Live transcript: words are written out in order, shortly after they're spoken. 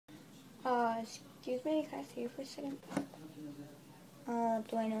Excuse me, can I see you for a second?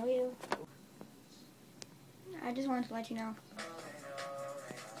 Do I know you? I just wanted to let you know.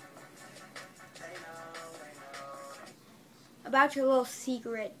 About your little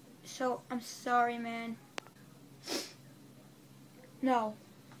secret. So, I'm sorry, man. No.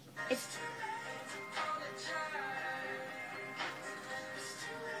 It's...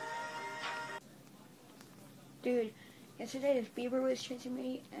 Dude, yesterday this beaver was chasing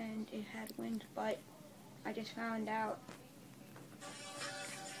me and it had wings, but I just found out.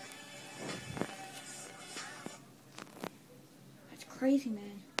 That's crazy,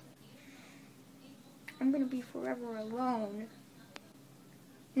 man. I'm gonna be forever alone.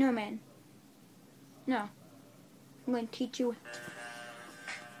 No, man. No. I'm gonna teach you.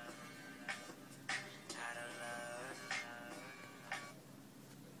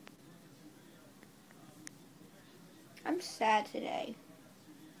 I'm sad today.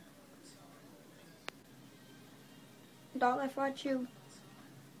 Doll, I thought you...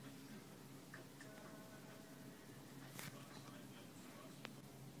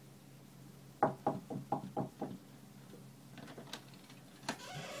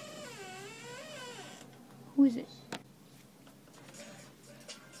 Who is it?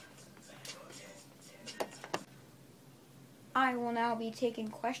 I will now be taking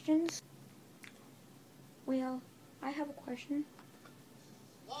questions. Well, I have a question.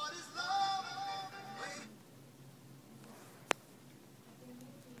 What is love?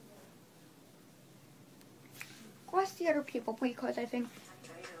 Go ask the other people because I think...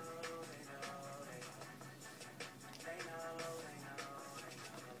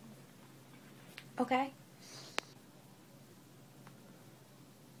 Okay.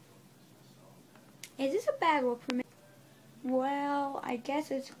 Is this a bad look for me? Well, I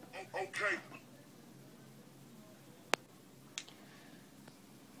guess it's... Okay.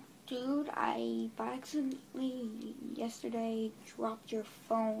 Dude, I accidentally yesterday dropped your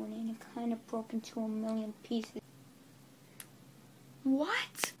phone and it kind of broke into a million pieces.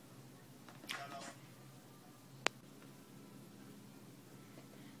 What?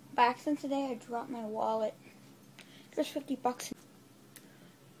 By accident today, I dropped my wallet. There's $50.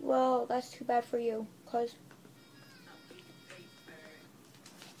 Well, that's too bad for you, 'cause